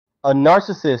A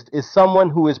narcissist is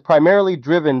someone who is primarily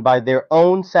driven by their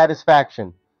own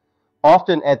satisfaction,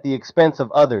 often at the expense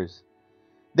of others.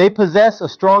 They possess a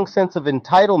strong sense of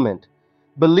entitlement,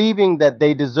 believing that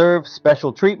they deserve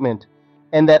special treatment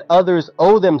and that others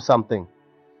owe them something.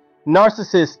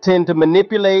 Narcissists tend to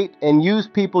manipulate and use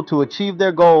people to achieve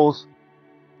their goals,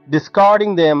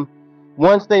 discarding them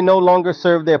once they no longer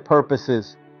serve their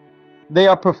purposes. They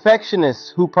are perfectionists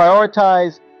who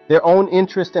prioritize their own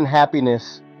interest and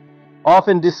happiness,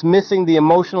 often dismissing the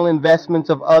emotional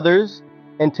investments of others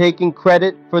and taking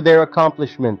credit for their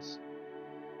accomplishments.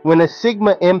 When a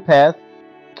Sigma empath,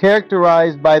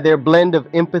 characterized by their blend of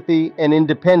empathy and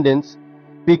independence,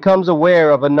 becomes aware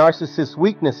of a narcissist's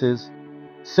weaknesses,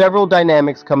 several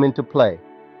dynamics come into play.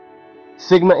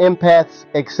 Sigma empaths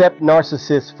accept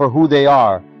narcissists for who they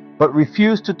are, but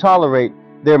refuse to tolerate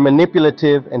their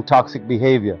manipulative and toxic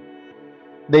behavior.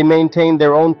 They maintain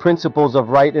their own principles of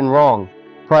right and wrong,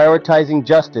 prioritizing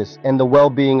justice and the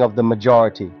well-being of the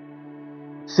majority.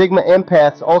 Sigma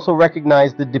empaths also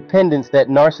recognize the dependence that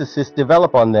narcissists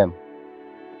develop on them.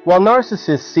 While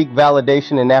narcissists seek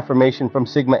validation and affirmation from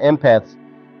Sigma empaths,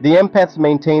 the empaths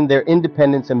maintain their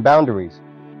independence and boundaries,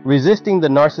 resisting the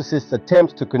narcissist's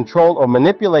attempts to control or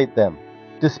manipulate them.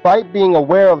 Despite being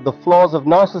aware of the flaws of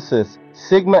narcissists,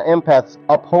 Sigma empaths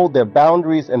uphold their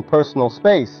boundaries and personal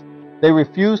space. They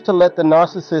refuse to let the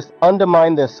narcissist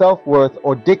undermine their self-worth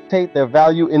or dictate their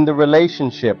value in the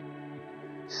relationship.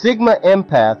 Sigma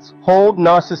empaths hold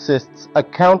narcissists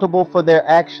accountable for their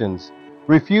actions,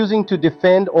 refusing to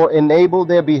defend or enable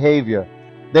their behavior.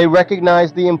 They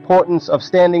recognize the importance of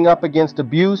standing up against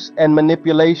abuse and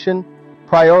manipulation,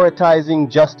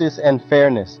 prioritizing justice and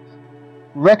fairness.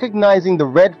 Recognizing the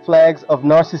red flags of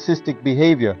narcissistic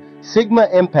behavior, Sigma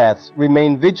empaths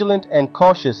remain vigilant and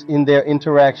cautious in their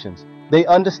interactions. They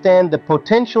understand the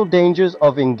potential dangers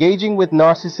of engaging with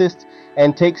narcissists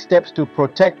and take steps to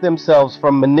protect themselves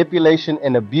from manipulation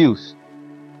and abuse.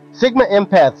 Sigma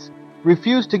empaths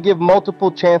refuse to give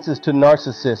multiple chances to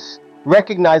narcissists,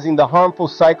 recognizing the harmful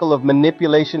cycle of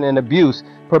manipulation and abuse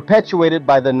perpetuated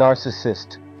by the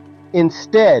narcissist.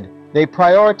 Instead, they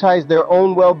prioritize their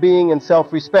own well-being and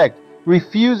self-respect,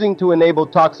 refusing to enable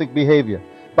toxic behavior.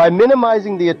 By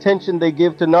minimizing the attention they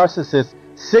give to narcissists,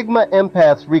 Sigma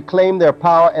empaths reclaim their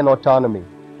power and autonomy.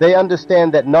 They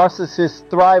understand that narcissists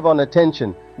thrive on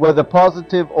attention, whether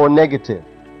positive or negative,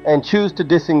 and choose to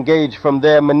disengage from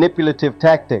their manipulative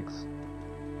tactics.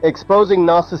 Exposing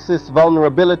narcissists'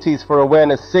 vulnerabilities for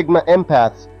awareness, Sigma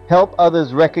empaths help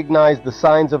others recognize the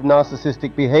signs of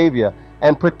narcissistic behavior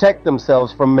and protect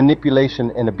themselves from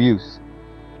manipulation and abuse.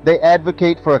 They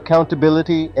advocate for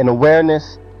accountability and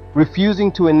awareness,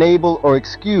 refusing to enable or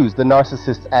excuse the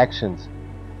narcissist's actions.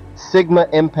 Sigma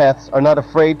empaths are not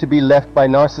afraid to be left by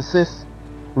narcissists,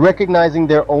 recognizing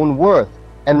their own worth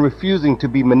and refusing to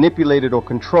be manipulated or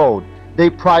controlled. They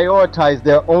prioritize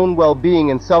their own well-being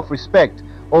and self-respect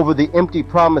over the empty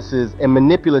promises and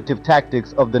manipulative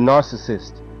tactics of the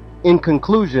narcissist. In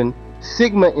conclusion,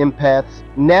 Sigma empaths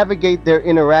navigate their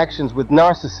interactions with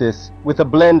narcissists with a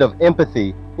blend of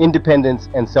empathy, independence,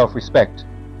 and self-respect.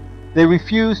 They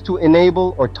refuse to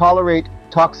enable or tolerate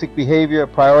toxic behavior,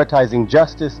 prioritizing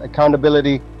justice,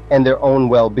 accountability, and their own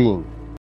well-being.